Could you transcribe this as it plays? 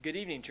Good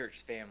evening,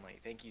 church family.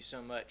 Thank you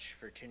so much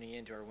for tuning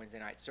in to our Wednesday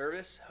night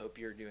service. Hope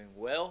you're doing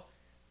well.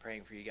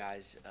 Praying for you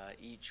guys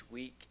each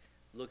week.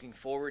 Looking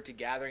forward to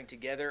gathering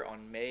together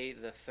on May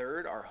the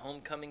 3rd, our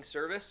homecoming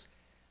service.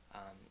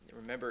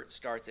 Remember, it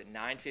starts at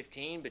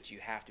 9:15, but you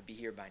have to be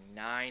here by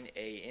 9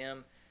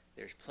 a.m.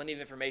 There's plenty of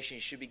information.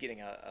 You should be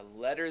getting a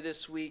letter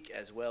this week,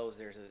 as well as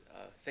there's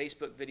a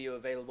Facebook video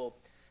available.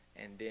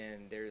 And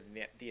then there's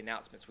the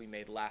announcements we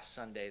made last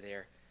Sunday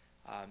there.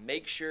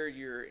 Make sure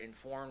you're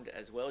informed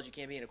as well as you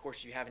can be. And, of course,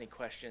 if you have any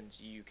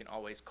questions, you can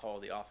always call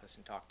the office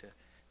and talk to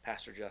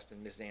Pastor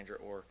Justin, Miss Andra,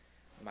 or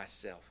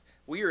myself.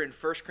 We are in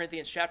 1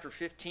 Corinthians chapter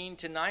 15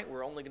 tonight.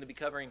 We're only going to be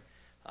covering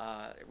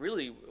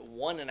really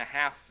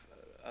 1.5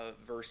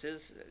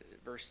 verses,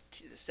 the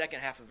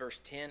second half of verse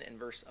 10 and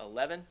verse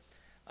 11.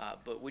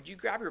 But would you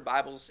grab your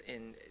Bibles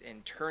and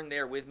turn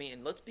there with me,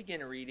 and let's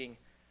begin reading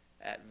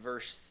at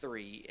verse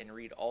 3 and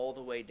read all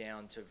the way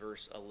down to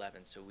verse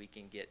 11 so we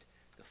can get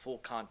the full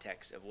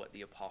context of what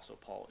the Apostle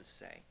Paul is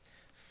saying.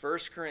 1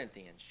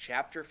 Corinthians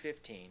chapter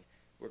 15,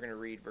 we're going to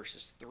read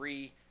verses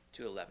 3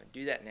 to 11.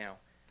 Do that now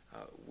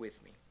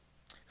with me.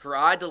 For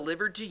I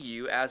delivered to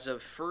you as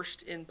of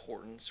first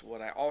importance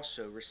what I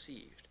also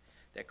received,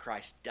 that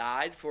Christ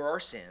died for our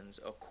sins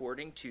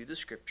according to the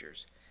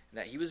Scriptures, and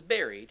that he was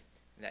buried,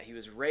 and that he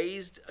was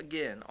raised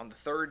again on the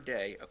third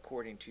day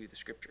according to the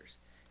Scriptures,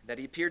 and that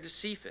he appeared to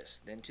Cephas,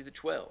 then to the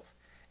 12.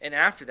 And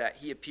after that,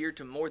 he appeared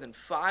to more than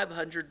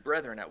 500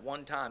 brethren at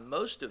one time,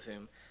 most of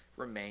whom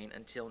remain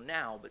until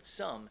now, but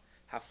some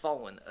have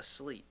fallen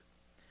asleep.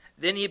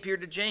 Then he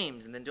appeared to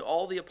James, and then to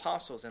all the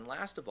apostles, and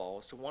last of all,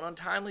 as to one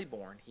untimely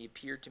born, he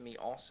appeared to me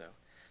also.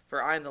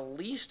 For I am the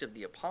least of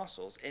the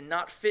apostles, and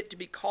not fit to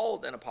be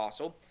called an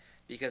apostle,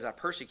 because I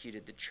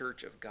persecuted the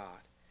church of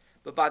God.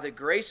 But by the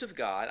grace of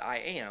God I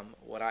am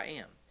what I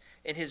am.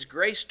 And his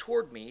grace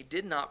toward me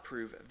did not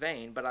prove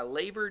vain, but I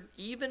labored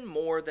even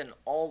more than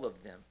all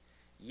of them.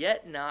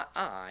 Yet not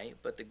I,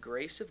 but the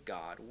grace of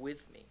God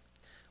with me.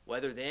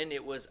 Whether then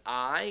it was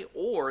I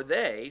or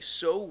they,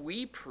 so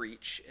we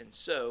preach, and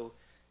so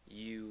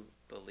you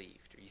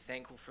believed. Are you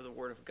thankful for the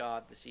word of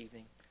God this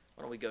evening?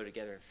 Why don't we go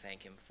together and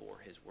thank him for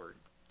his word?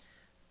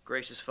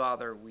 Gracious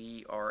Father,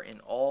 we are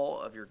in awe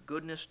of your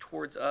goodness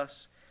towards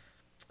us,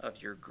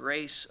 of your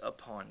grace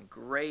upon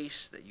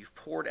grace that you've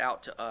poured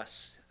out to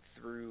us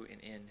through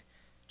and in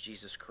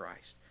Jesus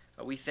Christ.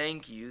 We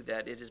thank you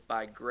that it is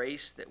by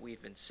grace that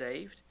we've been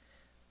saved,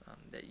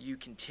 that you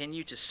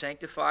continue to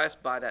sanctify us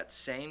by that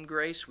same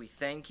grace. We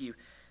thank you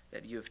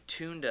that you have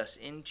tuned us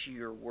into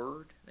your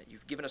word, that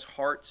you've given us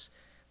hearts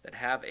that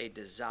have a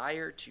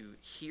desire to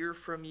hear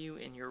from you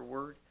in your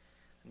word,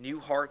 new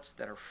hearts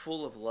that are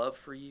full of love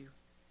for you.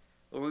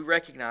 Lord, we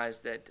recognize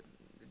that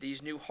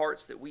these new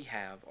hearts that we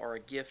have are a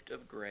gift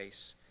of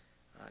grace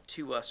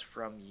to us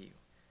from you.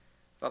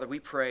 Father, we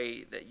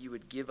pray that you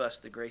would give us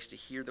the grace to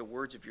hear the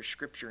words of your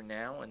scripture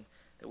now, and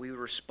that we would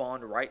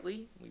respond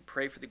rightly. We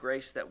pray for the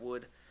grace that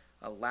would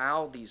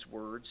allow these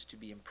words to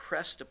be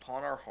impressed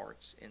upon our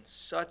hearts in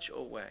such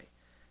a way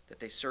that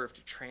they serve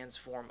to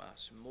transform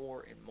us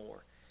more and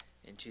more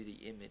into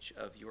the image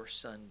of your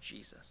Son,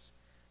 Jesus.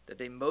 That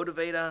they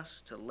motivate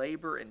us to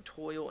labor and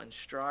toil and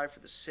strive for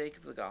the sake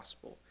of the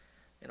gospel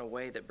in a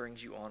way that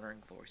brings you honor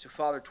and glory. So,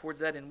 Father, towards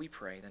that end we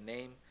pray in the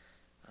name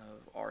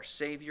of our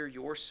Savior,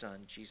 your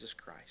Son, Jesus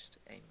Christ.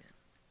 Amen.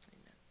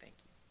 Amen. Thank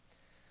you.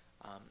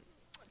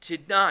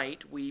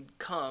 Tonight we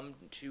come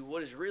to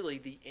what is really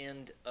the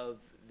end of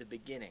the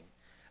beginning.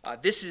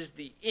 This is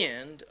the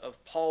end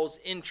of Paul's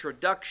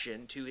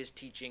introduction to his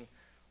teaching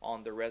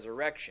on the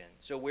resurrection.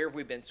 So where have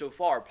we been so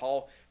far?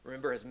 Paul,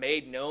 remember, has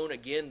made known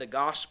again the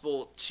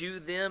gospel to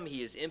them. He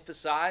has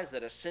emphasized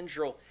that a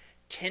central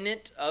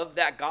tenet of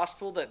that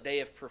gospel that they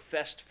have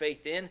professed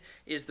faith in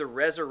is the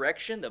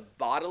resurrection, the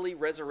bodily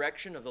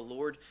resurrection of the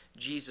Lord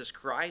Jesus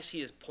Christ. He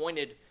has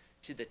pointed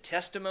to the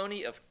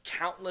testimony of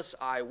countless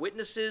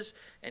eyewitnesses,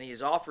 and he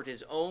has offered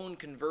his own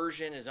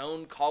conversion, his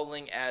own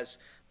calling as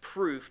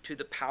proof to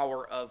the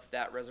power of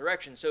that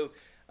resurrection. So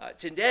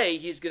today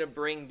he's going to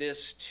bring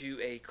this to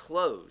a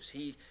close.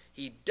 He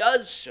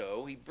does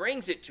so, he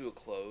brings it to a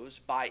close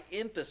by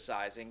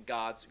emphasizing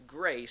God's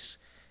grace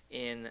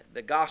in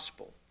the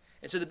gospel.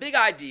 And so the big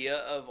idea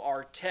of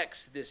our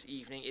text this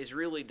evening is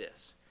really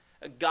this: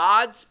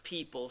 God's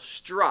people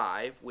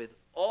strive with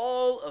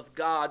all of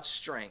God's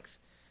strength,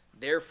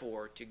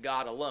 therefore to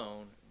God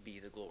alone be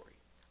the glory.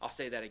 I'll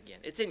say that again.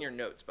 It's in your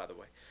notes, by the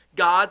way.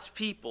 God's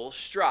people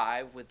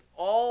strive with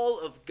all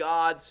of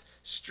God's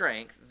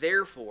strength,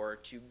 therefore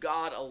to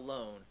God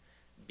alone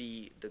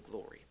be the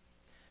glory.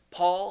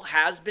 Paul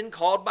has been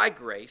called by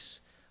grace,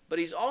 but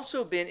he's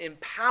also been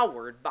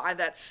empowered by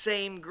that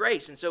same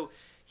grace. And so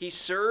he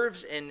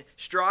serves and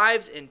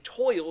strives and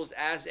toils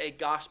as a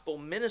gospel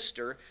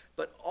minister,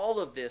 but all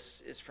of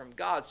this is from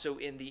God. So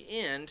in the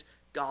end,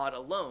 God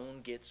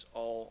alone gets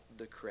all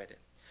the credit.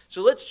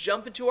 So let's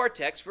jump into our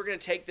text. We're going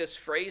to take this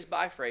phrase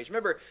by phrase.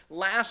 Remember,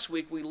 last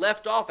week we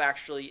left off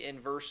actually in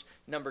verse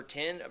number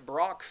 10.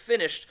 Brock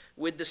finished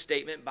with the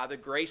statement, by the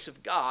grace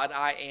of God,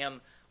 I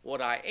am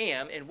what I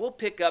am. And we'll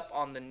pick up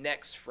on the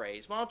next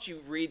phrase. Why don't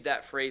you read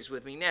that phrase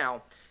with me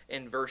now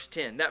in verse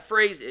 10. That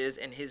phrase is,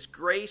 and his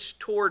grace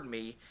toward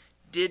me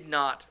did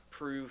not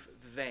prove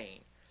vain.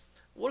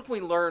 What can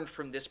we learn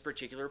from this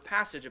particular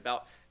passage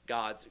about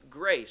God's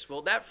grace?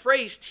 Well, that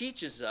phrase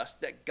teaches us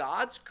that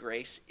God's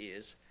grace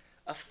is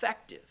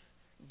effective.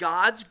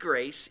 God's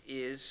grace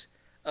is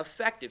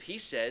effective. He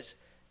says,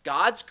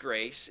 God's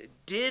grace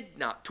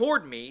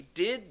toward me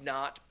did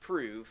not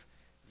prove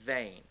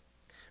vain.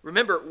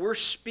 Remember, we're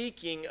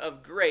speaking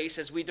of grace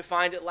as we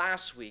defined it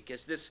last week,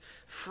 as this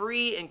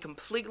free and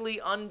completely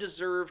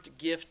undeserved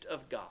gift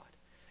of God.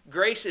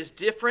 Grace is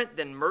different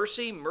than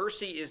mercy.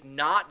 Mercy is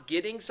not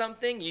getting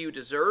something you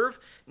deserve,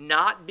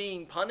 not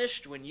being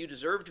punished when you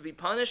deserve to be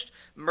punished.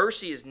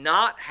 Mercy is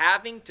not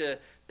having to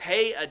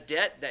pay a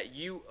debt that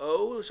you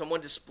owe. Someone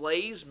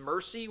displays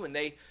mercy when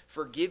they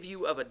forgive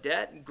you of a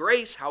debt.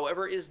 Grace,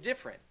 however, is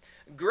different.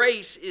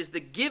 Grace is the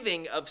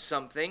giving of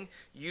something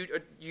you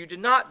do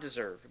not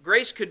deserve.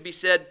 Grace could be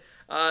said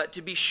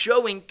to be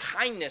showing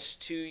kindness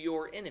to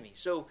your enemy.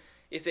 So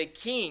if a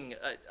king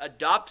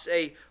adopts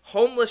a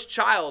homeless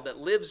child that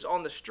lives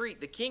on the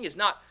street, the king is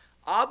not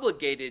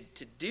obligated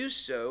to do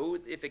so.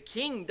 If a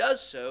king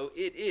does so,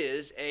 it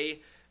is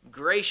a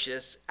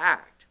gracious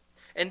act.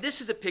 And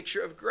this is a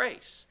picture of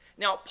grace.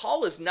 Now,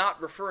 Paul is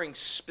not referring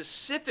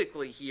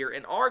specifically here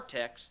in our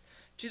text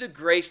to the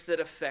grace that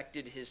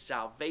affected his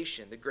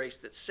salvation, the grace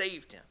that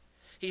saved him.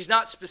 He's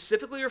not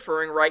specifically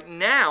referring right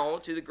now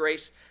to the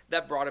grace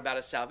that brought about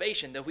his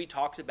salvation, though he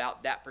talks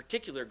about that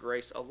particular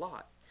grace a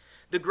lot.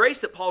 The grace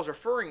that Paul's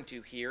referring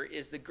to here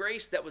is the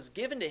grace that was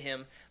given to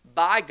him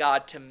by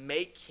God to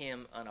make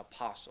him an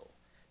apostle.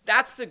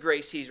 That's the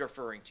grace he's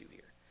referring to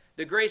here.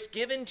 The grace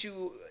given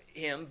to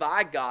him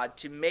by God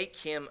to make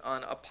him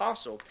an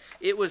apostle.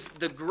 It was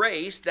the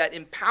grace that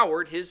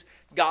empowered his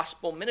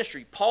gospel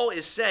ministry. Paul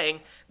is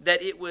saying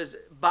that it was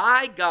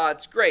by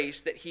God's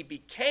grace that he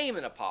became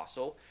an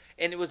apostle,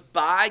 and it was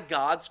by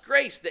God's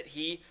grace that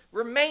he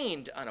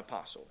remained an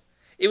apostle.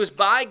 It was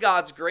by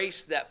God's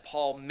grace that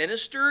Paul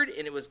ministered,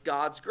 and it was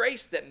God's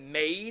grace that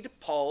made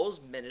Paul's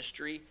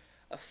ministry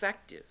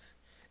effective.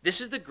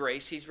 This is the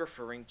grace he's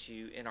referring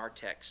to in our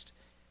text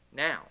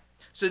now.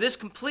 So this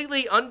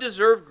completely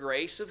undeserved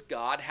grace of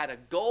God had a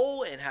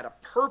goal and had a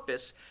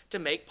purpose to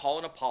make Paul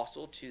an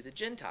apostle to the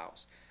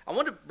Gentiles. I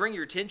want to bring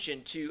your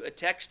attention to a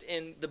text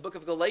in the book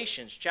of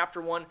Galatians,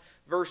 chapter 1,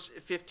 verse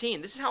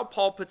 15. This is how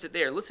Paul puts it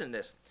there. Listen to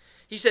this.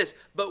 He says,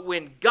 "But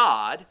when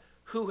God,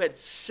 who had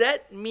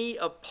set me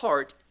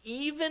apart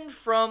even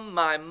from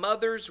my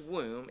mother's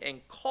womb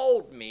and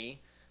called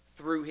me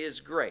through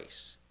his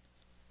grace."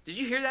 Did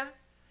you hear that?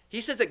 He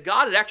says that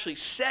God had actually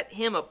set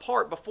him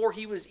apart before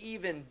he was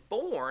even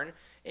born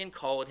and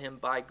called him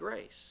by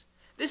grace.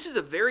 This is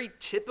a very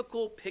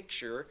typical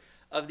picture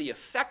of the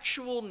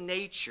effectual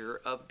nature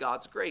of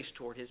God's grace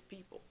toward his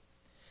people.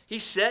 He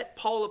set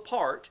Paul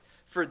apart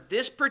for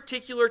this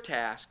particular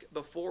task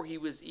before he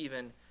was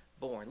even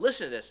born.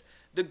 Listen to this.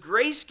 The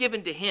grace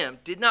given to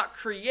him did not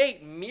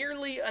create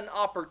merely an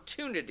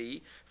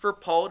opportunity for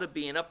Paul to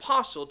be an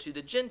apostle to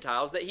the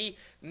Gentiles that he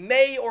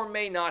may or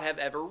may not have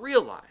ever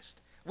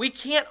realized. We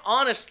can't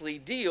honestly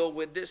deal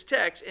with this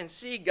text and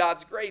see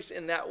God's grace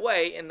in that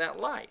way, in that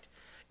light.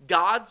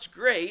 God's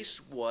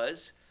grace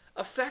was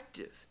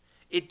effective.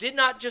 It did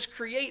not just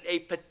create a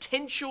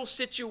potential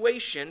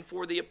situation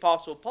for the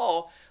Apostle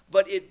Paul,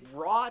 but it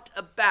brought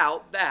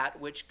about that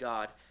which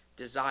God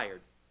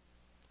desired.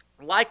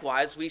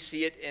 Likewise, we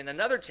see it in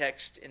another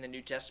text in the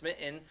New Testament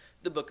in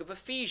the book of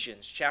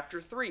Ephesians, chapter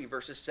 3,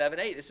 verses 7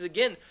 and 8. This is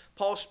again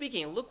Paul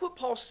speaking. Look what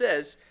Paul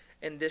says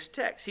in this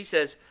text. He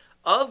says,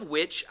 "Of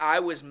which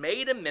I was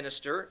made a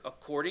minister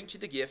according to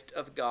the gift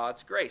of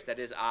God's grace." That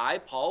is, I,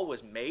 Paul,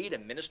 was made a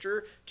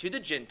minister to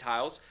the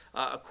Gentiles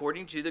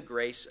according to the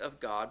grace of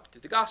God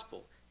through the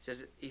gospel.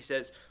 He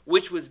says,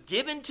 "which was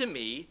given to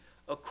me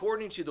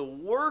according to the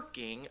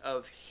working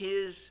of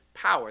his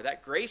power."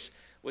 That grace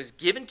was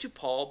given to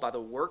Paul by the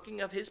working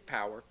of his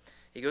power.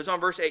 He goes on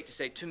verse 8 to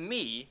say, "To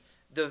me,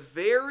 the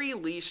very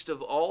least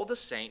of all the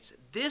saints,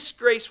 this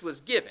grace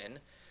was given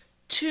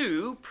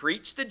to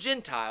preach to the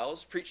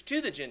Gentiles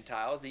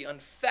the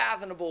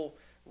unfathomable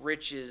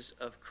riches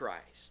of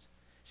Christ."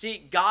 See,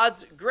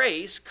 God's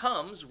grace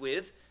comes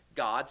with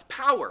God's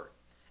power.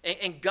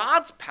 And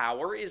God's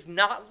power is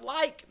not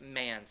like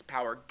man's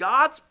power.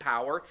 God's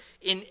power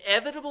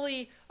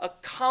inevitably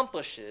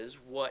accomplishes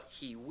what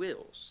he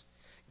wills.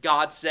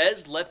 God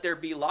says, "Let there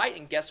be light,"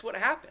 and guess what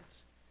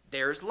happens?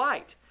 There's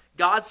light.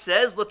 God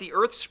says, "Let the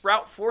earth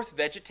sprout forth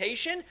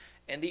vegetation,"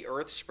 and the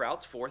earth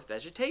sprouts forth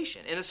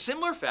vegetation. In a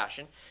similar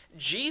fashion,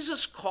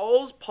 Jesus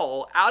calls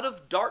Paul out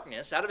of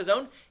darkness, out of his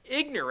own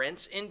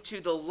ignorance,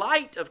 into the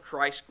light of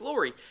Christ's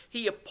glory.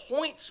 He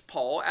appoints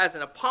Paul as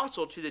an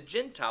apostle to the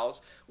Gentiles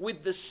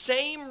with the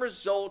same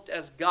result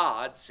as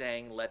God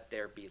saying, "Let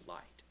there be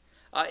light."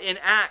 In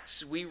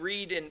Acts, we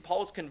read in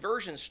Paul's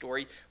conversion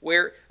story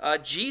where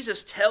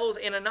Jesus tells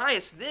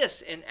Ananias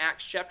this in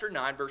Acts chapter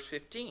 9, verse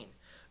 15.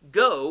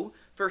 "Go,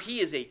 for he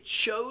is a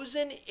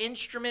chosen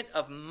instrument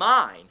of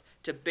mine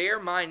to bear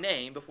my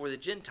name before the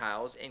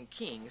Gentiles and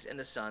kings and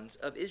the sons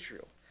of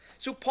Israel.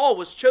 So Paul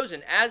was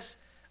chosen as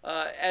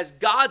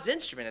God's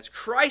instrument, as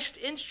Christ's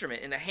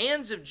instrument in the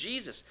hands of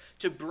Jesus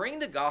to bring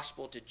the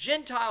gospel to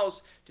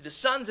Gentiles, to the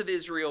sons of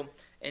Israel,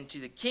 and to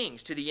the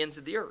kings, to the ends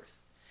of the earth.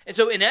 And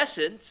so in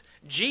essence,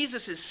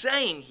 Jesus is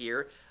saying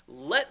here,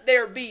 let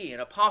there be an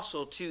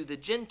apostle to the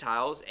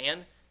Gentiles,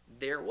 and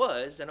there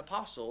was an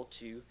apostle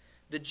to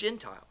the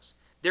Gentiles.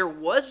 There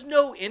was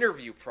no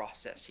interview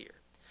process here.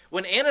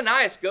 When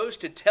Ananias goes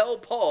to tell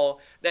Paul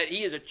that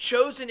he is a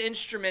chosen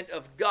instrument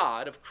of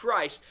God, of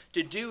Christ,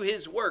 to do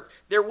his work,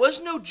 there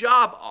was no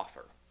job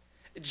offer.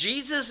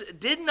 Jesus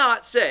did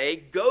not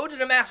say, go to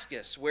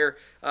Damascus, where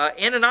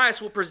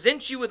Ananias will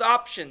present you with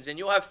options, and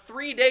you'll have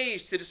 3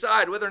 days to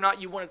decide whether or not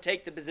you want to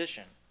take the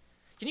position.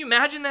 Can you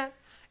imagine that?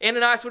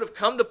 Ananias would have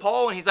come to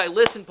Paul, and he's like,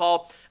 listen,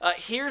 Paul,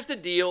 here's the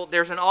deal.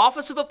 There's an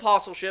office of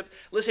apostleship.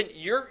 Listen,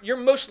 you're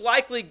most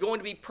likely going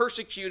to be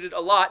persecuted a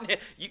lot.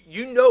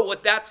 You know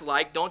what that's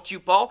like, don't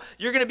you, Paul?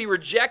 You're going to be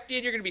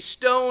rejected. You're going to be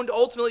stoned.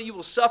 Ultimately, you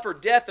will suffer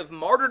death of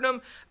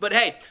martyrdom. But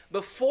hey,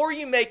 before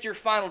you make your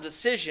final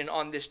decision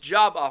on this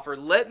job offer,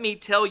 let me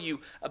tell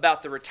you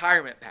about the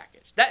retirement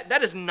package.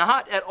 That is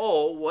not at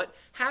all what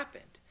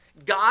happened.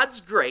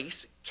 God's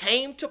grace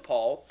came to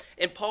Paul,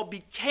 and Paul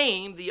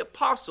became the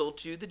apostle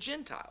to the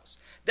Gentiles.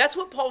 That's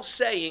what Paul's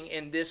saying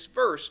in this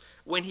verse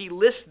when he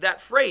lists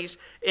that phrase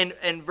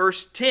in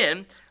verse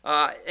 10,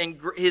 and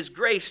his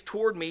grace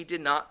toward me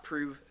did not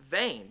prove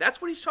vain.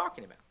 That's what he's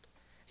talking about.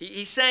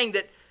 He's saying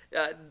that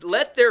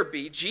let there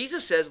be,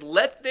 Jesus says,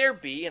 let there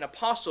be an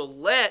apostle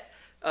led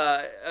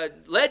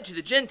to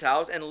the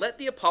Gentiles, and let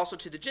the apostle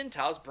to the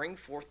Gentiles bring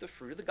forth the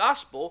fruit of the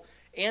gospel,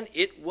 and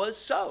it was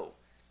so.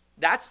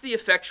 That's the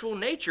effectual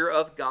nature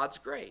of God's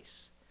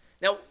grace.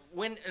 Now,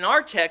 when in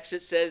our text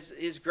it says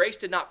his grace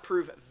did not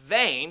prove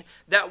vain,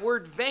 that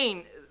word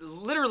vain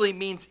literally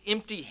means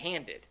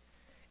empty-handed.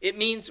 It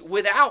means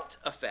without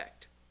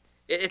effect.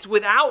 It's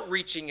without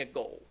reaching a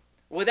goal,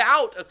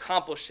 without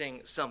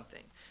accomplishing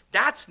something.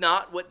 That's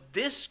not what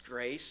this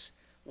grace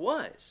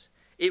was.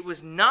 It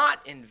was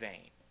not in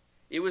vain.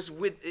 It was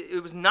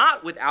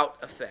not without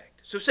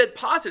effect. So said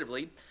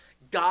positively,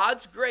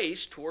 God's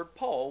grace toward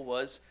Paul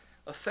was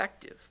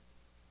effective.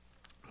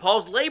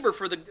 Paul's labor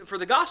for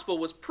the gospel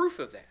was proof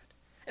of that.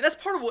 And that's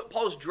part of what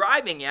Paul's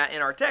driving at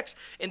in our text.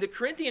 In the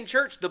Corinthian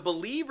church, the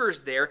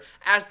believers there,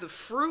 as the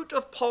fruit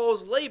of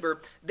Paul's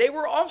labor, they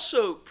were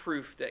also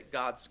proof that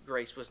God's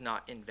grace was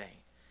not in vain.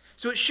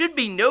 So it should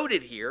be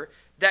noted here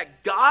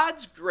that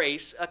God's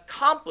grace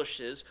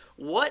accomplishes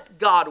what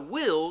God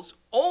wills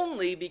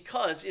only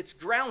because it's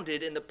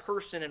grounded in the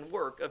person and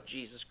work of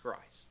Jesus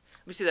Christ.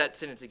 Let me say that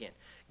sentence again.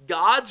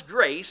 God's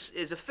grace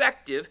is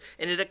effective,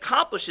 and it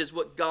accomplishes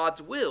what God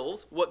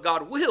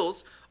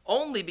wills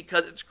only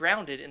because it's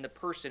grounded in the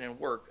person and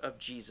work of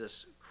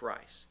Jesus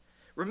Christ.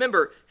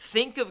 Remember,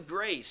 think of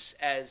grace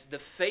as the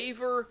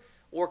favor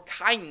or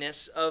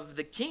kindness of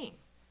the king.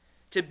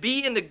 To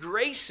be in the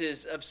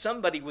graces of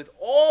somebody with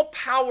all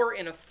power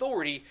and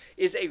authority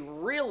is a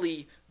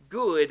really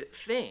good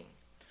thing.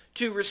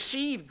 To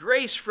receive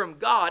grace from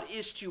God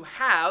is to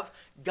have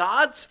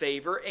God's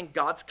favor and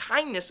God's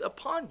kindness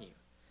upon you.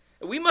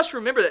 We must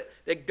remember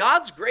that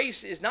God's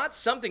grace is not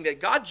something that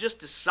God just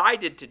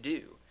decided to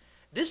do.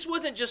 This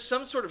wasn't just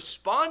some sort of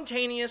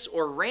spontaneous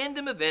or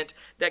random event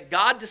that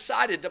God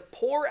decided to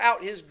pour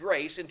out his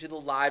grace into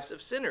the lives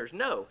of sinners.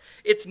 No,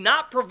 it's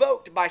not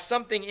provoked by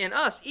something in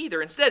us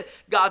either. Instead,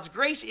 God's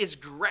grace is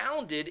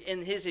grounded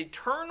in his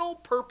eternal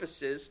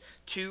purposes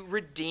to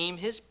redeem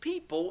his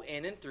people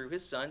in and through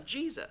his son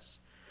Jesus.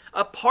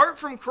 Apart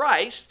from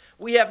Christ,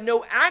 we have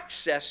no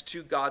access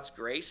to God's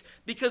grace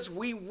because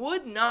we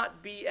would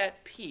not be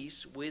at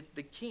peace with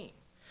the King.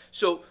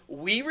 So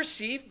we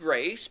receive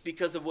grace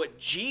because of what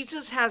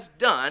Jesus has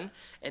done,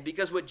 and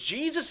because what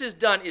Jesus has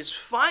done is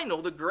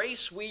final, the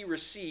grace we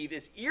receive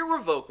is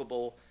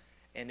irrevocable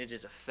and it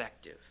is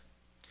effective.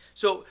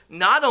 So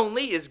not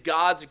only is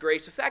God's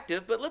grace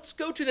effective, but let's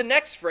go to the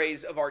next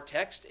phrase of our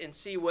text and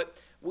see what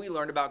we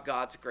learned about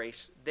God's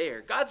grace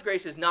there. God's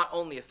grace is not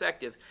only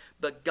effective,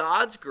 but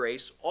God's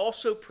grace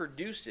also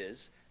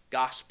produces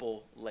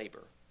gospel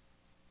labor.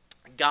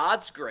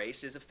 God's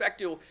grace is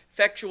effectual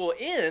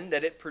in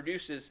that it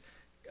produces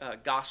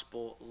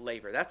gospel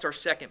labor. That's our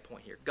second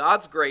point here.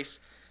 God's grace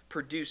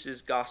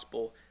produces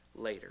gospel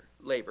labor.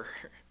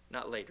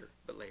 Not later,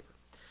 but labor.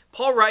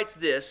 Paul writes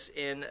this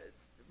in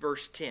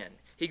verse 10.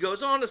 He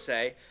goes on to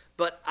say,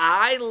 "But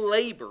I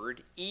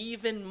labored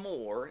even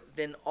more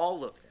than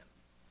all of them."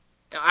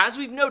 Now, as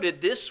we've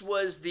noted, this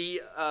was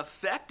the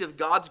effect of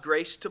God's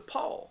grace to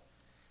Paul.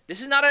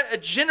 This is not a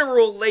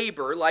general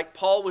labor like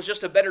Paul was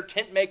just a better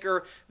tent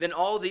maker than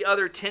all the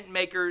other tent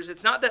makers.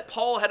 It's not that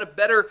Paul had a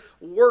better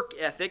work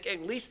ethic.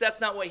 At least that's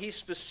not what he's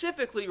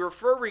specifically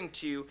referring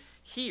to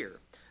here.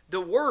 The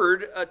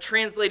word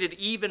translated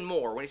even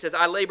more, when he says,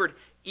 I labored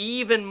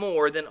even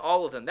more than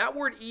all of them. That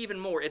word even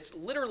more, it's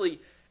literally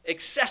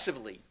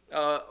excessively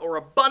or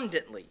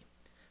abundantly.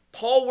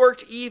 Paul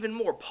worked even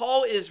more.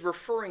 Paul is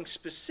referring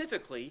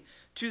specifically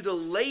to the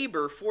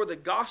labor for the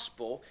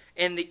gospel,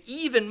 and the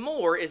even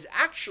more is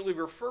actually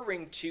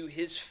referring to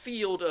his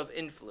field of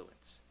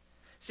influence.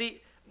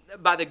 See,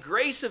 by the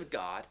grace of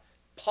God,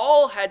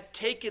 Paul had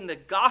taken the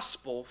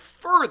gospel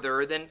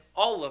further than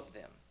all of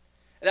them.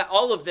 That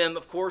all of them,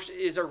 of course,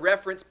 is a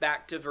reference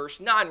back to verse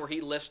 9 where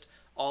he lists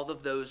all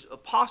of those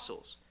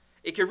apostles.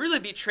 It could really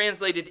be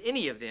translated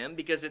any of them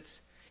because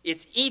it's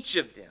each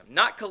of them,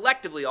 not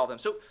collectively all of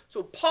them.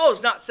 So Paul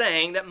is not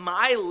saying that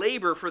my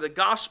labor for the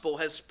gospel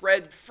has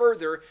spread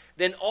further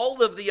than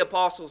all of the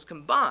apostles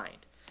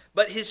combined.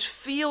 But his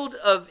field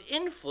of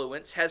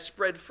influence has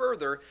spread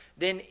further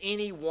than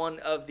any one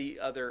of the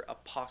other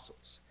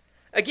apostles.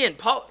 Again,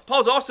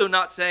 Paul's also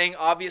not saying,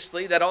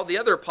 obviously, that all the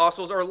other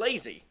apostles are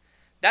lazy.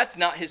 That's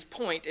not his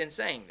point in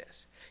saying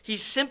this.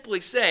 He's simply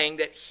saying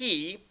that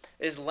he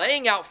is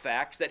laying out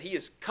facts, that he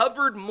has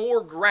covered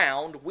more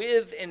ground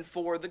with and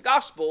for the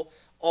gospel,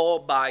 all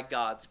by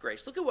God's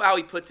grace. Look at how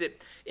he puts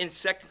it in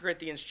 2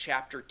 Corinthians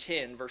chapter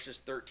 10, verses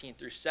 13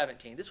 through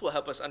 17. This will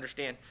help us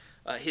understand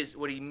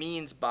what he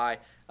means by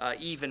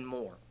even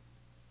more.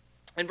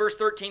 In verse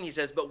 13, he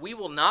says, "But we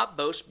will not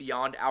boast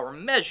beyond our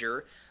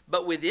measure,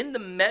 but within the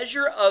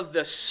measure of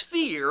the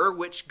sphere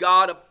which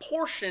God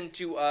apportioned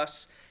to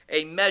us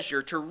a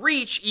measure, to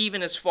reach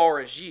even as far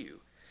as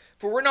you.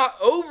 For we're not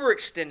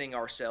overextending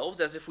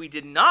ourselves as if we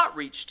did not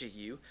reach to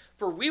you,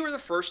 for we were the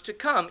first to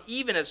come,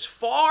 even as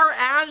far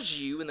as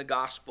you in the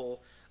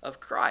gospel of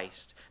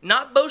Christ.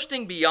 Not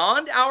boasting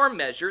beyond our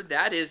measure,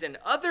 that is, in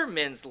other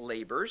men's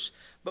labors,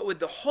 but with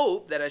the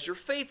hope that as your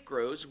faith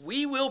grows,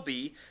 we will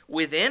be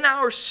within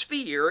our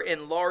sphere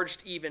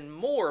enlarged even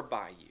more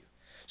by you,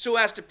 so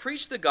as to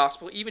preach the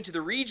gospel even to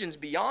the regions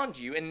beyond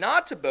you, and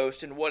not to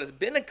boast in what has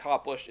been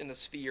accomplished in the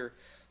sphere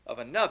of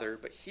another,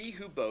 but he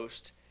who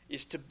boasts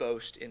is to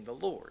boast in the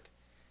Lord."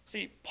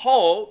 See,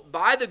 Paul,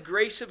 by the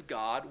grace of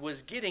God,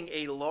 was getting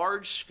a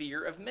large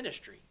sphere of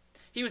ministry.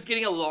 He was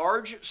getting a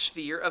large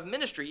sphere of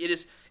ministry.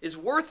 It is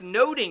worth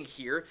noting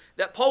here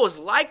that Paul has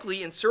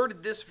likely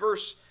inserted this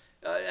verse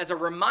as a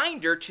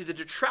reminder to the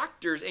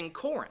detractors in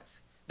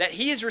Corinth, that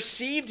he has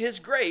received his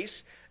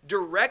grace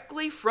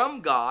directly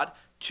from God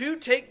to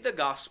take the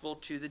gospel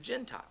to the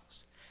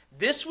Gentiles.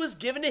 This was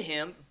given to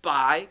him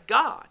by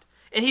God.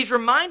 And he's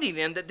reminding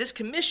them that this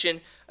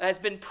commission has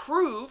been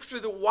proved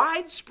through the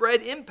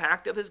widespread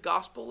impact of his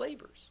gospel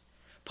labors.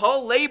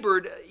 Paul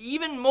labored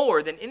even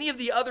more than any of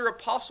the other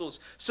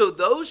apostles, so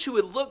those who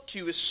would look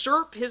to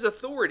usurp his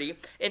authority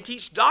and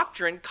teach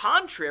doctrine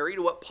contrary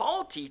to what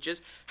Paul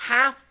teaches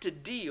have to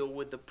deal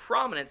with the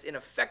prominence and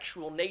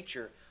effectual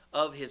nature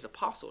of his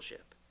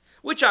apostleship,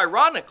 which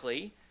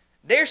ironically,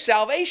 their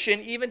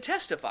salvation even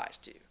testifies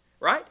to,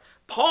 right?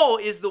 Paul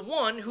is the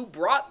one who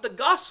brought the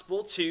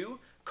gospel to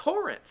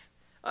Corinth.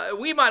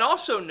 We might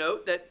also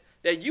note that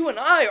you and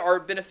I are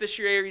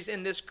beneficiaries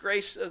in this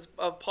grace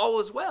of Paul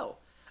as well.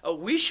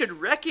 We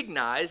should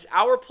recognize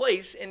our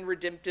place in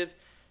redemptive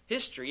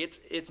history.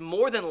 It's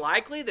more than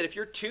likely that if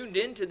you're tuned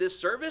into this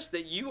service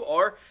that you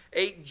are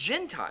a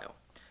Gentile.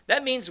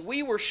 That means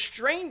we were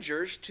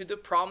strangers to the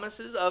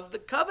promises of the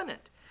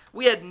covenant.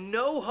 We had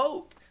no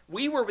hope.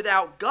 We were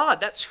without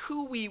God. That's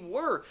who we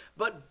were.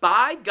 But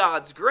by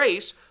God's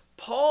grace,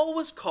 Paul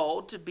was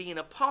called to be an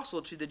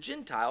apostle to the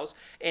Gentiles,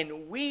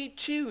 and we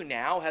too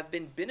now have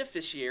been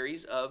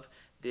beneficiaries of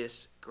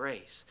this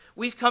grace.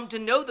 We've come to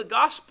know the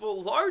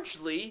gospel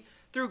largely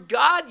through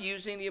God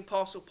using the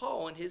apostle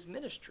Paul in his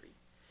ministry.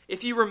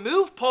 If you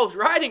remove Paul's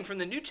writing from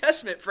the New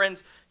Testament,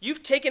 friends,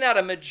 you've taken out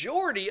a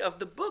majority of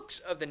the books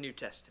of the New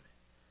Testament.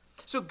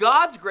 So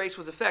God's grace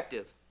was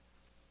effective.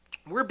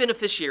 We're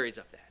beneficiaries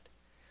of that.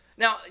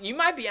 Now, you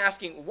might be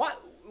asking, what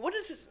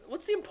is this?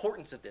 What's the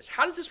importance of this?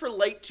 How does this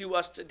relate to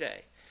us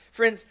today?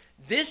 Friends,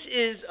 this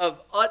is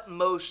of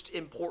utmost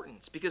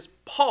importance because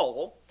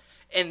Paul,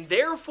 and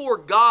therefore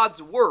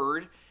God's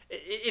word,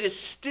 he is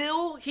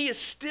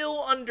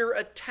still under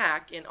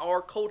attack in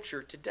our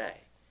culture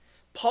today.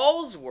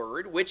 Paul's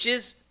word, which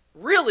is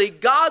really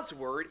God's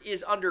word,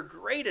 is under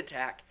great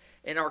attack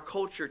in our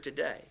culture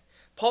today.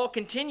 Paul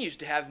continues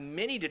to have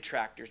many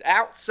detractors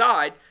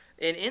outside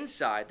and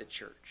inside the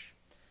church.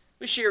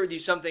 Let me share with you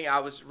something I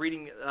was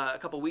reading a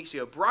couple weeks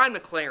ago. Brian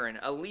McLaren,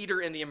 a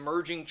leader in the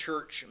emerging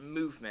church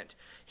movement,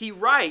 he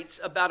writes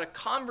about a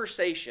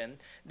conversation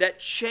that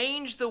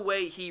changed the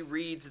way he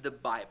reads the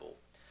Bible.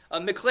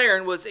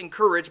 McLaren was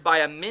encouraged by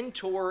a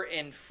mentor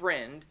and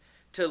friend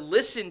to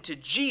listen to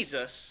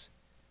Jesus,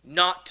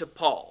 not to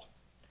Paul.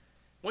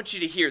 I want you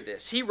to hear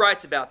this. He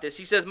writes about this.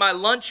 He says, "My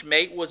lunch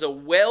mate was a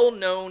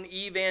well-known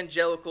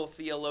evangelical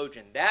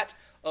theologian." That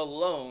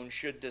alone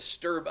should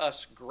disturb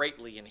us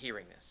greatly in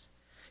hearing this.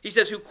 He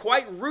says, "who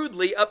quite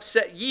rudely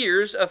upset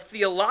years of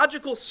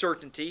theological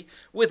certainty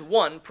with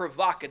one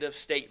provocative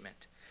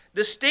statement.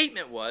 The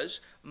statement was,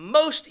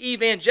 most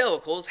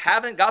evangelicals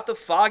haven't got the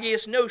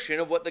foggiest notion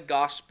of what the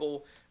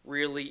gospel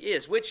really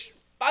is," which,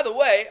 by the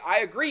way, I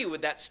agree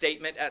with that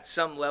statement at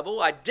some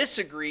level. I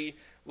disagree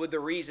with the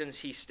reasons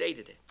he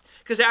stated it.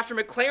 Because after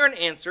Maclaren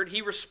answered,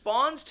 he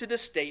responds to the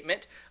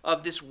statement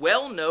of this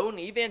well-known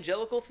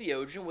evangelical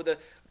theologian with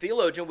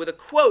a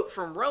quote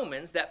from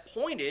Romans that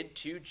pointed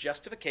to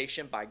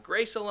justification by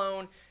grace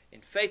alone,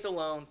 in faith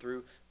alone,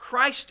 through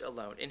Christ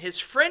alone. And his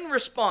friend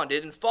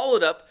responded and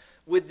followed up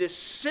with this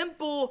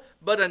simple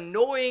but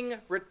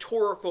annoying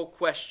rhetorical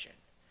question.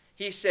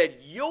 He said,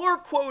 "You're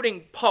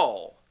quoting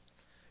Paul.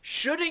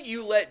 Shouldn't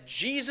you let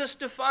Jesus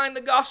define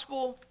the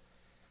gospel?"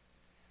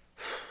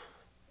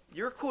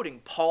 You're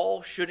quoting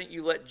Paul. Shouldn't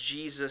you let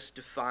Jesus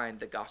define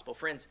the gospel?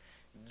 Friends,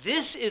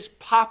 this is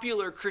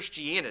popular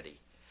Christianity.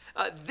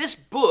 This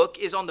book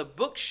is on the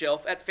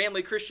bookshelf at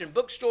Family Christian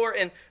Bookstore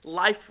and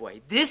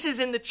Lifeway. This is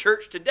in the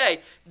church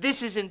today.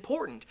 This is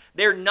important.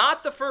 They're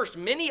not the first.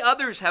 Many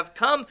others have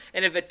come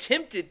and have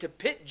attempted to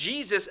pit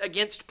Jesus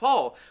against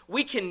Paul.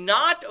 We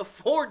cannot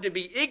afford to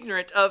be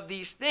ignorant of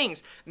these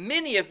things.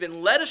 Many have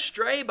been led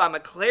astray by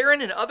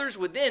Maclaren and others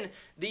within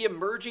the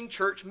emerging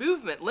church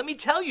movement. Let me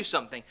tell you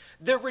something.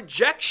 The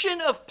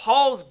rejection of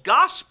Paul's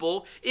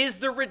gospel is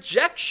the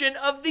rejection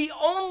of the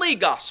only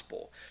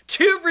gospel.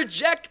 To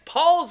reject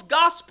Paul's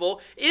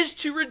gospel is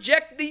to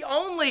reject the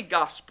only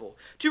gospel.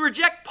 To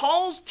reject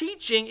Paul's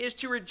teaching is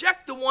to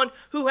reject the one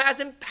who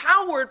has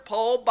empowered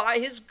Paul by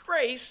his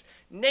grace,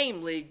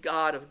 namely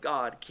God of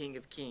God, King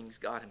of kings,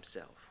 God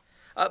himself.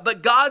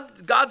 But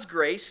God's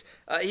grace,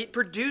 it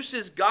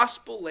produces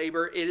gospel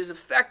labor. It is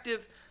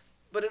effective,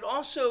 but it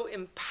also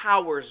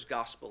empowers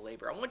gospel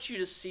labor. I want you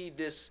to see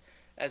this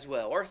as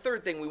well. Our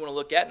third thing we want to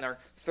look at in our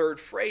third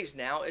phrase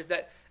now is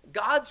that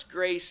God's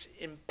grace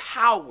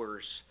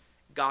empowers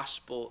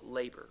gospel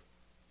labor.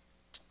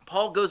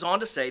 Paul goes on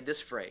to say this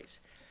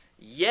phrase,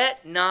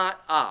 "Yet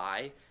not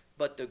I,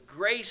 but the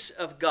grace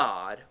of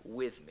God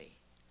with me."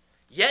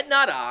 Yet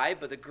not I,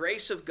 but the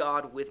grace of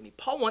God with me.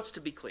 Paul wants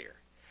to be clear.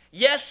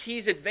 Yes,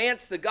 he's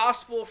advanced the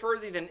gospel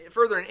further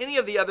than any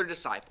of the other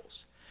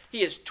disciples.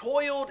 He has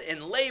toiled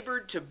and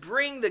labored to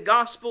bring the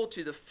gospel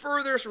to the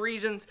furthest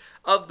regions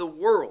of the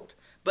world.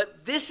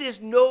 But this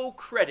is no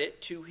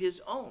credit to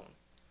his own.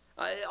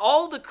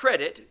 All the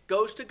credit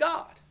goes to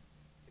God.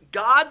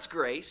 God's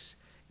grace,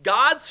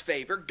 God's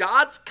favor,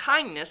 God's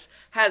kindness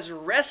has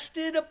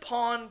rested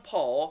upon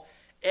Paul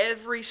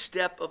every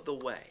step of the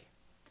way.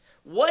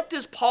 What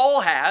does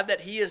Paul have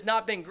that he has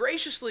not been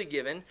graciously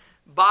given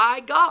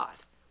by God?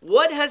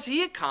 What has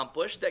he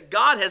accomplished that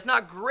God has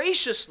not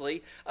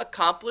graciously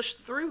accomplished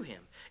through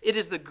him? It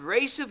is the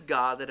grace of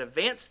God that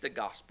advanced the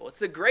gospel. It's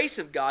the grace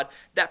of God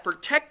that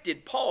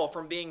protected Paul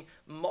from being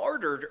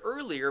martyred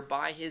earlier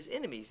by his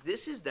enemies.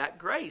 This is that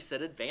grace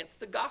that advanced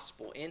the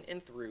gospel in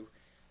and through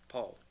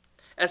Paul.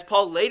 As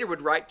Paul later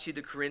would write to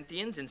the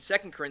Corinthians in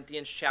 2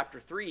 Corinthians chapter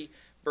 3,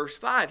 verse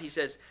 5, he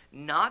says,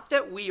 "Not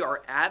that we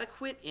are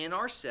adequate in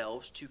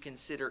ourselves to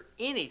consider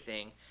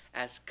anything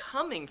as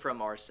coming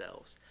from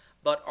ourselves,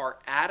 but our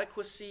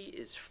adequacy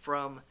is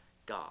from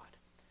God."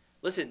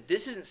 Listen,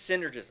 this isn't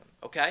synergism,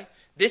 okay?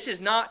 This is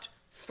not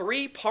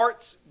 3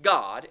 parts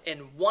God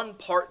and 1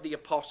 part the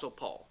Apostle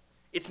Paul.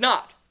 It's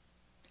not.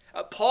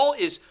 Paul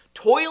is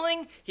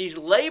toiling, he's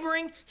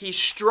laboring, he's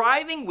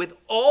striving with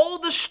all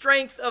the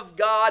strength of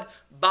God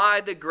by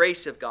the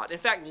grace of God. In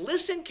fact,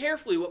 listen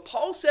carefully what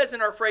Paul says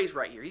in our phrase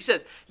right here. He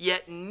says,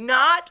 "Yet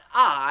not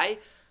I,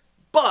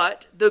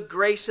 but the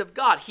grace of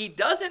God." He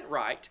doesn't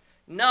write,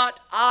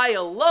 "Not I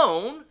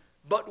alone,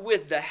 but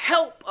with the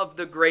help of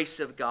the grace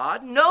of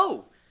God."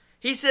 No.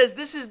 He says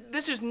this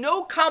is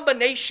no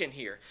combination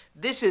here.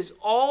 This is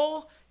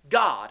all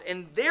God.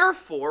 And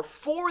therefore,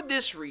 for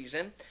this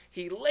reason,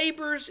 he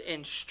labors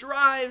and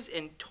strives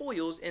and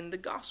toils in the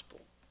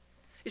gospel.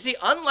 You see,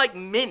 unlike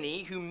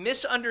many who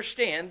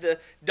misunderstand the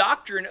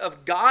doctrine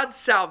of God's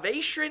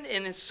salvation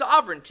and his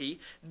sovereignty,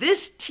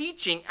 this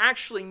teaching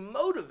actually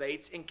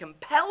motivates and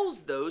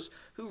compels those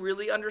who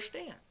really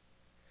understand.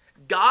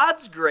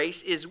 God's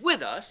grace is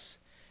with us,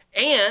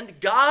 and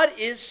God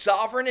is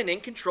sovereign and in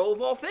control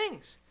of all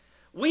things.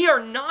 We are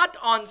not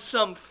on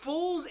some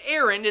fool's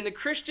errand in the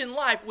Christian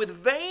life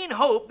with vain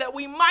hope that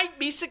we might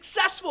be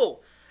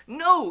successful.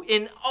 No,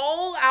 in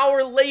all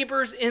our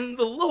labors in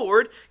the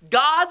Lord,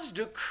 God's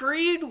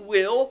decreed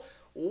will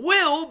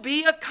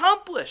be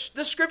accomplished.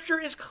 The Scripture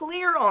is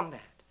clear on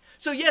that.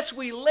 So yes,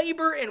 we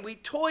labor and we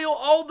toil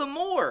all the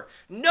more,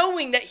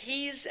 knowing that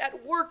He's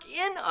at work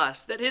in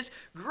us, that His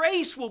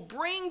grace will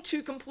bring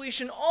to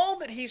completion all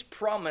that He's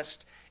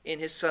promised in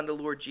His Son, the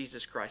Lord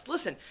Jesus Christ.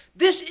 Listen,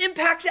 this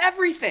impacts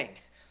everything.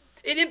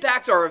 It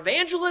impacts our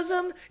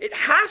evangelism. It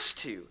has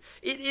to.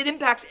 It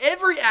impacts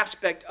every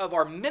aspect of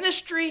our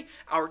ministry,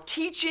 our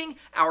teaching,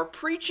 our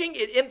preaching.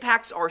 It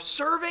impacts our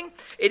serving.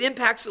 It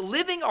impacts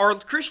living our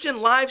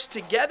Christian lives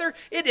together.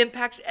 It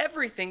impacts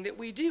everything that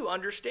we do,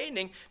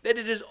 understanding that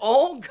it is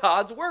all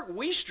God's work.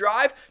 We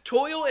strive,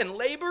 toil, and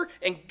labor,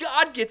 and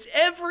God gets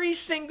every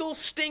single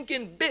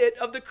stinking bit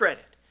of the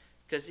credit.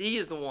 because he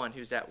is the one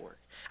who's at work.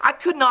 I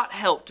could not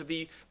help to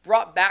be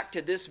brought back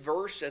to this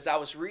verse as I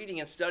was reading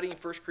and studying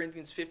 1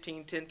 Corinthians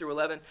 15, 10 through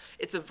 11.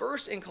 It's a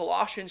verse in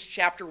Colossians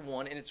chapter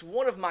 1, and it's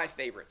one of my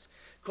favorites.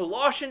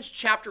 Colossians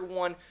chapter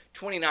 1,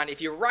 29.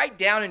 If you write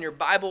down in your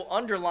Bible,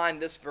 underline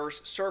this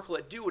verse, circle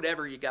it, do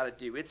whatever you got to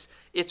do.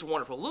 It's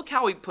wonderful. Look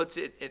how he puts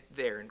it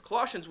there. In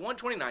Colossians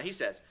 1:29, he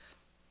says,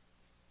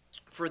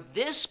 "For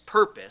this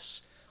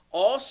purpose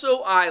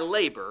also I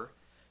labor,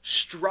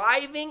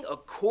 striving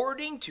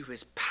according to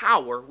his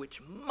power,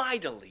 which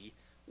mightily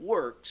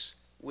works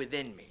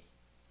within me."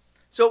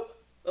 So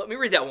let me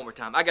read that one more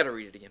time. I got to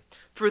read it again.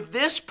 "For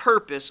this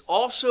purpose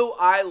also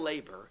I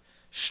labor,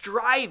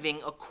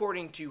 striving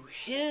according to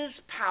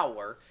his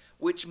power,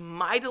 which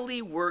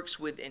mightily works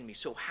within me."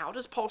 So how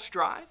does Paul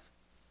strive?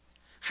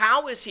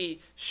 How is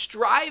he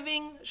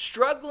striving,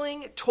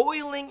 struggling,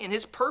 toiling in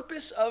his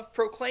purpose of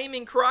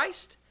proclaiming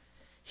Christ?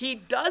 He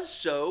does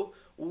so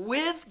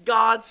with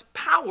God's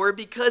power,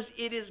 because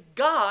it is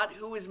God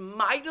who is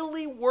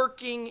mightily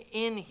working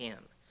in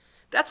him.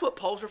 That's what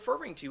Paul's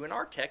referring to in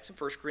our text in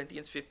 1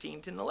 Corinthians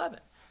 15, 10, 11.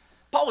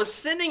 Paul is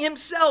sending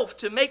himself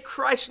to make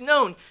Christ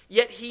known,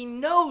 yet he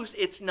knows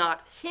it's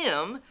not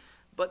him,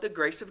 but the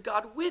grace of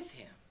God with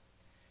him.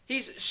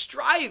 He's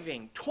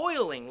striving,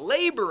 toiling,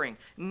 laboring,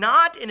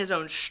 not in his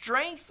own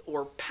strength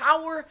or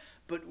power,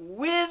 but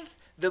with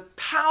the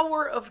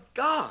power of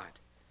God.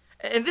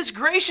 And this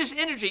gracious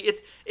energy,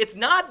 it's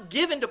not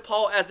given to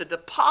Paul as a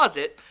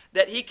deposit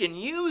that he can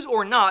use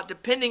or not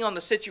depending on the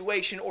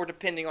situation or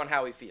depending on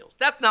how he feels.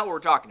 That's not what we're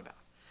talking about.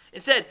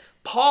 Instead,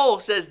 Paul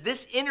says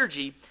this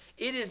energy,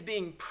 it is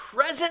being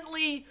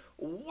presently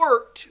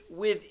worked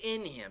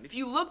within him. If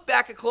you look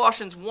back at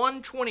Colossians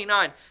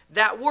 1:29,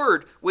 that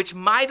word, which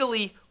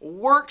mightily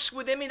works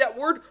within me, that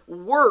word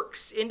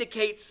works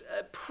indicates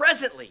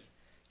presently,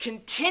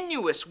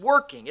 continuous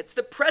working. It's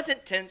the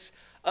present tense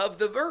of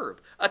the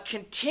verb, a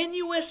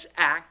continuous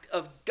act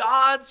of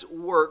God's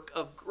work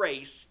of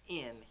grace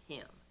in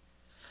him.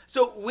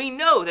 So we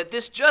know that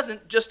this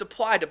doesn't just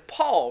apply to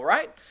Paul,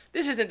 right?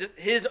 This isn't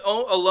his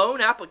own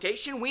alone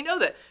application. We know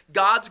that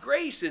God's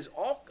grace is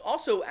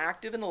also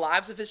active in the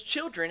lives of his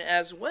children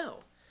as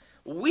well.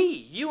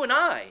 You and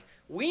I,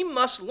 we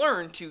must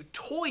learn to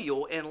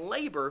toil and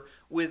labor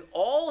with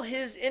all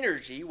his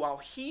energy while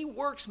he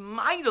works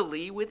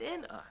mightily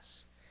within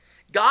us.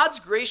 God's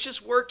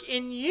gracious work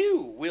in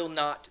you will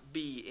not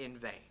be in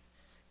vain.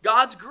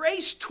 God's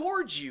grace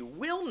towards you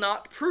will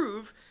not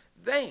prove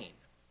vain.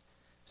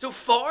 So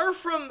far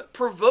from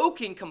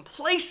provoking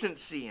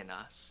complacency in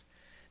us,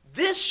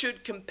 this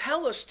should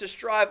compel us to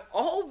strive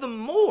all the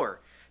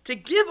more to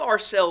give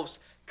ourselves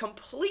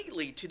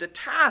completely to the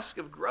task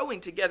of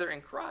growing together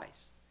in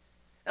Christ.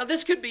 Now,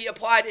 this could be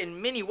applied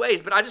in many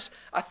ways, but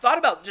I thought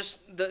about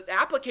just the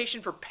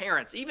application for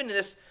parents. Even in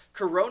this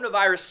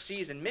coronavirus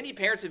season, many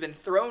parents have been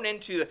thrown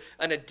into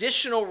an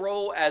additional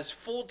role as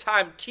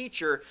full-time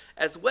teacher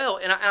as well.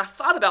 And I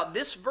thought about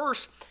this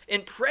verse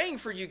in praying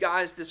for you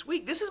guys this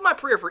week. This is my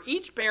prayer for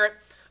each parent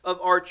of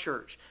our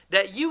church,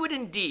 that you would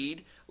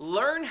indeed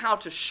learn how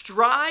to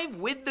strive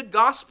with the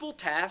gospel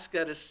task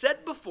that is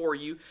set before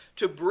you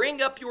to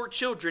bring up your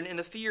children in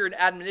the fear and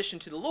admonition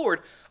to the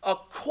Lord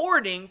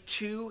according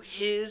to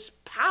his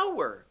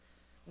power.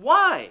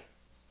 Why?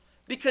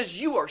 Because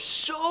you are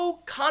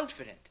so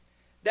confident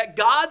that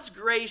God's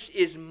grace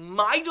is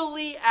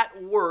mightily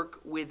at work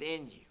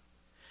within you.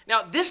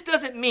 Now, this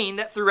doesn't mean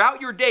that throughout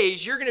your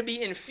days you're going to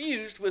be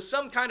infused with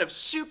some kind of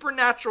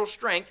supernatural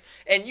strength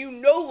and you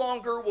no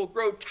longer will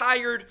grow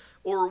tired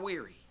or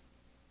weary.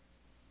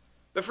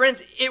 But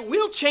friends, it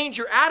will change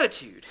your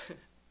attitude.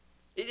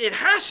 It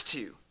has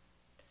to.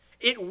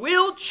 It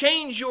will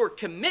change your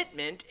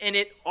commitment, and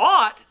it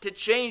ought to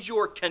change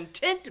your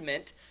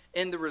contentment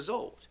in the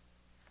result.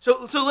 So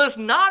let us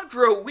not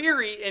grow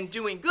weary in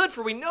doing good,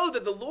 for we know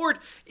that the Lord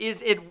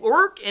is at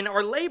work and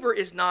our labor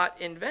is not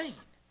in vain.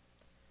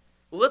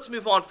 Well, let's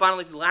move on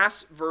finally to the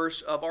last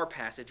verse of our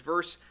passage,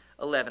 verse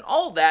 11.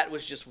 All that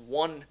was just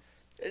one,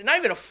 not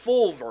even a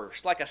full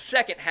verse, like a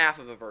second half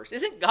of a verse.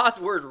 Isn't God's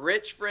word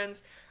rich,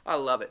 friends? I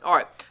love it. All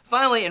right,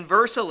 finally in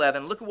verse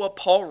 11, look at what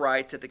Paul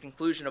writes at the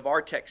conclusion of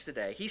our text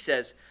today. He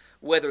says,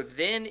 "Whether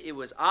then it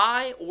was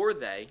I or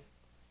they,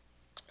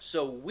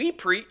 so we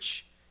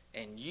preach,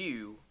 and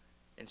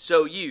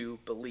so you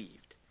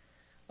believed."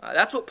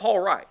 That's what Paul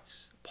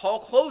writes. Paul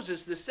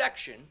closes this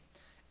section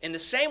in the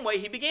same way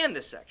he began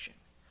this section,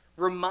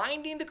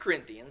 reminding the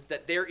Corinthians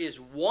that there is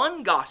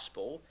one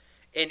gospel,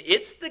 and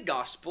it's the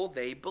gospel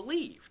they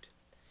believed.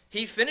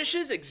 He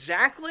finishes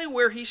exactly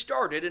where he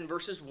started in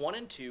verses 1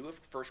 and 2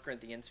 of 1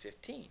 Corinthians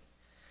 15.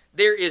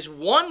 There is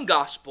one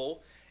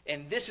gospel,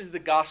 and this is the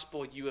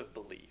gospel you have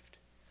believed.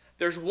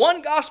 There's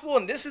one gospel,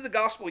 and this is the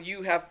gospel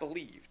you have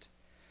believed.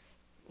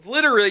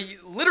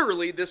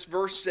 Literally, this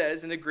verse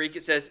says, in the Greek,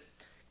 it says,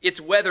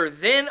 it's whether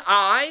then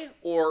I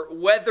or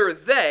whether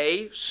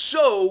they,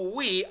 so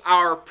we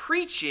are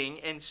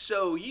preaching, and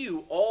so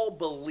you all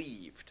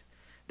believed.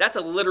 That's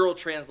a literal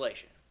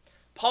translation.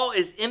 Paul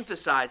is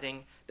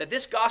emphasizing that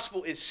this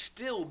gospel is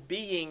still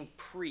being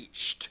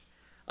preached.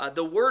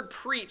 The word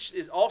preached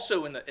is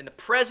also in the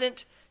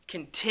present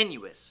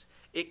continuous.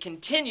 It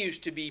continues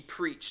to be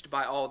preached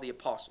by all the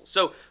apostles.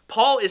 So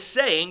Paul is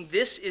saying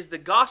this is the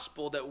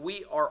gospel that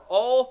we are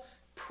all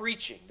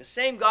preaching, the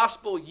same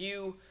gospel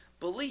you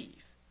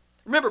believe.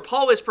 Remember,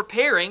 Paul is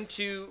preparing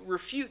to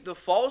refute the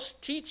false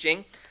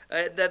teaching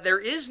that there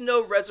is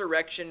no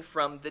resurrection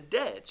from the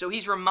dead. So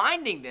he's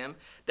reminding them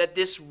that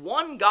this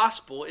one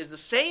gospel is the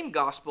same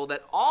gospel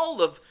that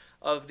all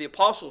of the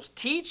apostles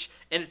teach,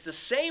 and it's the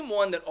same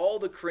one that all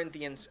the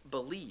Corinthians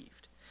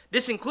believed.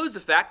 This includes the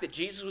fact that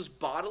Jesus was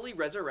bodily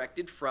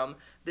resurrected from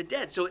the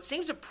dead. So it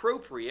seems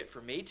appropriate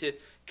for me to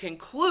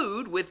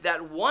conclude with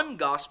that one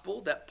gospel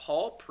that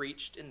Paul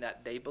preached and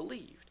that they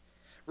believed,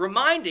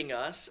 reminding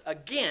us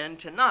again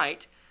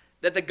tonight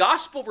that the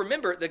gospel,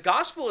 remember, the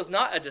gospel is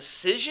not a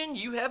decision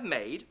you have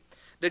made.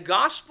 The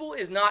gospel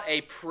is not a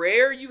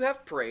prayer you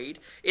have prayed.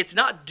 It's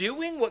not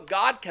doing what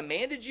God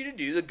commanded you to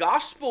do. The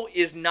gospel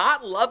is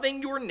not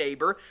loving your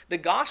neighbor. The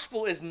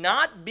gospel is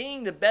not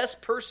being the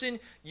best person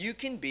you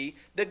can be.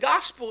 The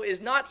gospel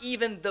is not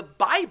even the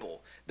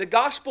Bible. The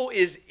gospel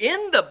is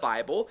in the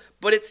Bible,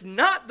 but it's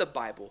not the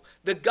Bible.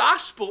 The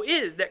gospel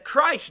is that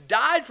Christ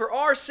died for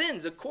our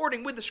sins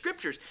according with the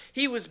scriptures.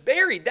 He was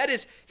buried. That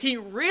is, he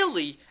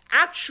really,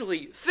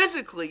 actually,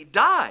 physically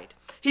died.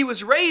 He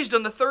was raised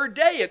on the third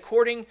day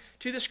according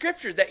to the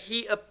scriptures, that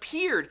he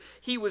appeared.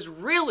 He was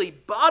really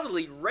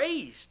bodily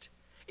raised.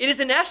 It is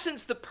in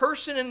essence the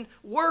person and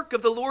work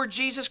of the Lord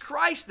Jesus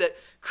Christ, that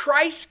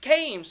Christ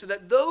came so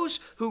that those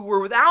who were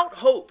without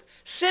hope,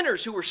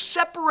 sinners who were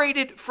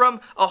separated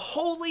from a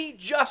holy,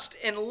 just,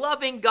 and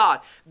loving God,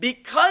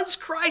 because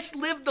Christ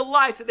lived the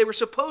life that they were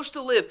supposed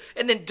to live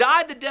and then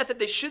died the death that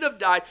they should have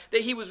died,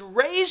 that he was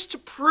raised to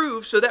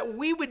prove so that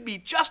we would be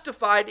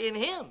justified in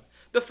him,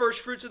 the first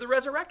fruits of the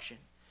resurrection.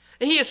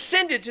 And he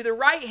ascended to the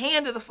right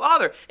hand of the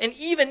Father. And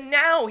even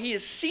now he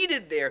is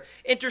seated there,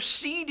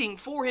 interceding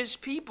for his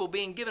people,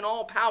 being given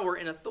all power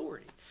and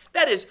authority.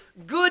 That is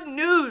good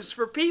news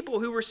for people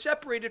who were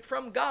separated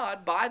from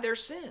God by their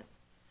sin.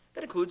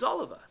 That includes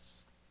all of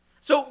us.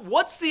 So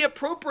what's the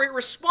appropriate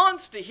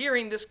response to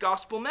hearing this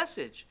gospel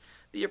message?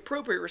 The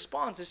appropriate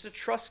response is to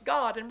trust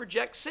God and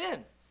reject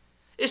sin.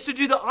 It's to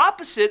do the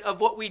opposite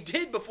of what we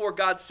did before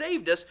God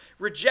saved us,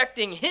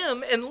 rejecting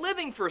him and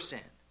living for sin.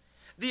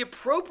 The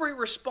appropriate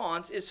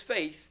response is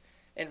faith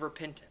and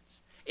repentance.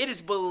 It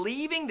is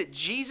believing that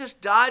Jesus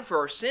died for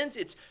our sins.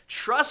 It's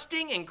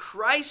trusting in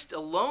Christ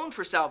alone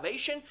for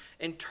salvation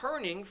and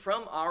turning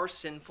from our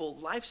sinful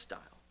lifestyle.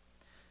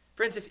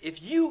 Friends,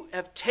 if you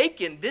have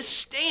taken this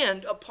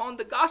stand upon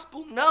the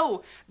gospel,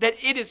 know that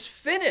it is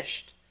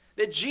finished,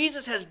 that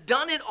Jesus has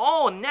done it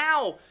all.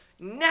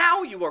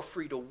 Now you are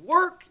free to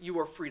work, you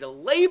are free to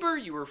labor,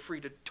 you are free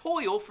to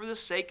toil for the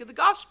sake of the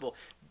gospel.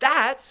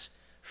 That's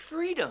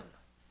freedom.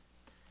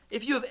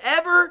 If you have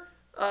ever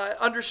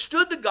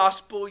understood the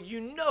gospel,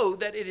 you know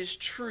that it is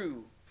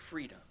true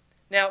freedom.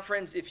 Now,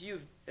 friends, if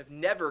you have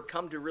never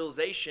come to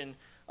realization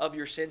of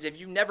your sins, if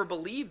you've never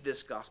believed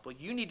this gospel,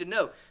 you need to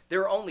know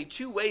there are only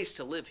two ways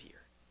to live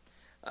here.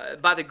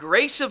 By the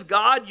grace of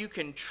God, you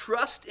can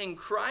trust in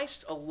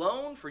Christ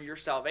alone for your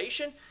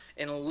salvation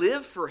and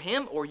live for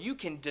him, or you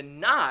can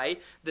deny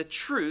the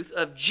truth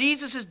of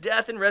Jesus'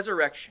 death and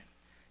resurrection.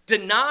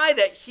 Deny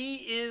that he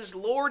is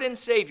Lord and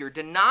Savior.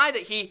 Deny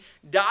that he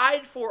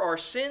died for our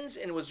sins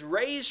and was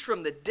raised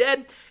from the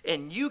dead,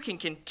 and you can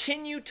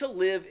continue to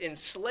live in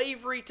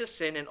slavery to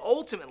sin and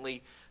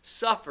ultimately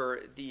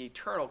suffer the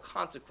eternal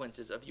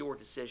consequences of your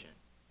decision.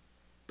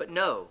 But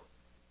no,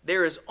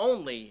 there is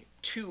only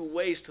two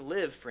ways to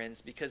live,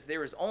 friends, because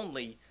there is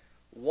only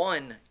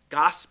one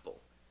gospel.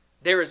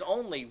 There is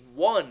only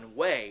one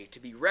way to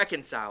be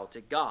reconciled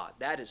to God.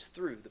 That is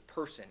through the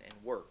person and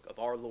work of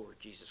our Lord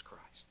Jesus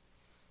Christ.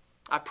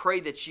 I pray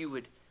that you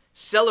would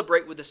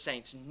celebrate with the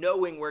saints,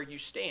 knowing where you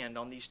stand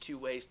on these two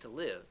ways to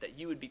live, that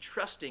you would be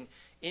trusting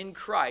in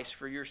Christ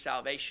for your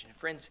salvation. And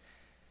friends,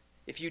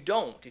 if you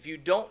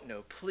don't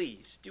know,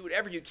 please do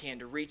whatever you can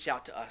to reach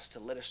out to us to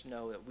let us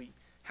know that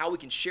how we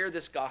can share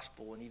this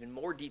gospel in even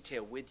more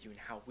detail with you and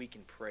how we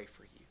can pray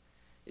for you.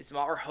 It's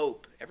our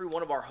hope, every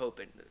one of our hope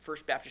at the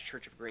First Baptist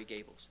Church of Gray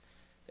Gables,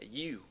 that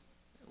you,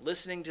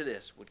 listening to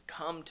this, would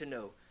come to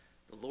know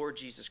the Lord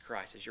Jesus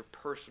Christ as your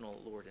personal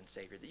Lord and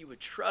Savior, that you would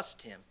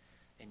trust him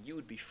and you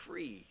would be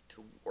free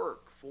to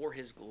work for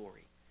his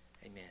glory.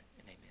 Amen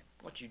and amen.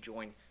 Won't you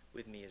join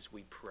with me as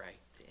we pray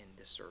to end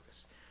this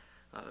service?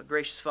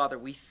 Gracious Father,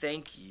 we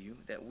thank you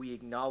that we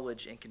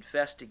acknowledge and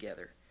confess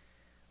together,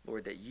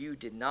 Lord, that you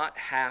did not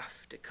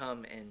have to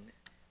come and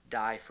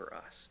die for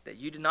us, that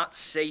you did not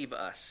save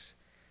us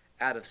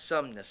out of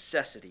some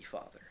necessity,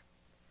 Father,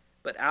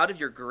 but out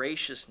of your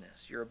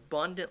graciousness, your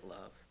abundant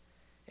love,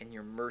 and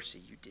your mercy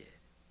you did.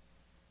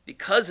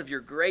 Because of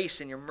your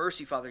grace and your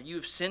mercy, Father, you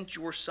have sent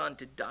your Son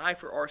to die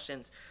for our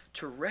sins,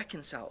 to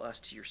reconcile us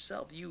to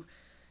yourself. You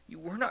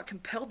were not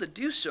compelled to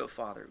do so,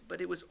 Father,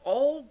 but it was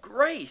all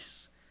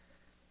grace.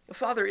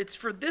 Father, it's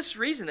for this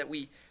reason that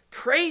we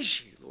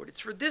praise you, Lord.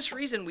 It's for this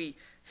reason we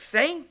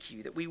thank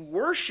you, that we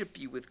worship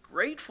you with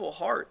grateful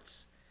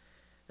hearts.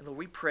 And Lord,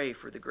 we pray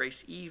for the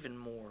grace even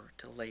more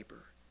to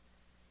labor,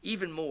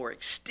 even more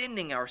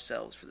extending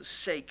ourselves for the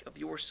sake of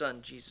your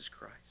Son, Jesus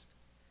Christ.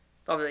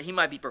 Father, that he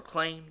might be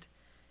proclaimed,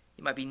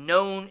 he might be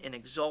known and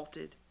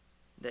exalted,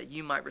 that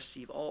you might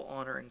receive all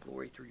honor and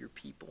glory through your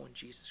people in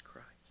Jesus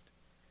Christ.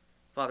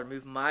 Father,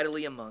 move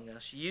mightily among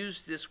us.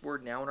 Use this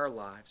word now in our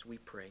lives, we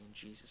pray in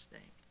Jesus'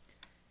 name.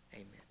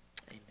 Amen.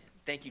 Amen.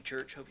 Thank you,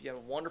 church. Hope you have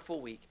a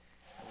wonderful week.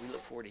 We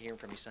look forward to hearing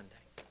from you Sunday.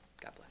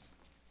 God bless.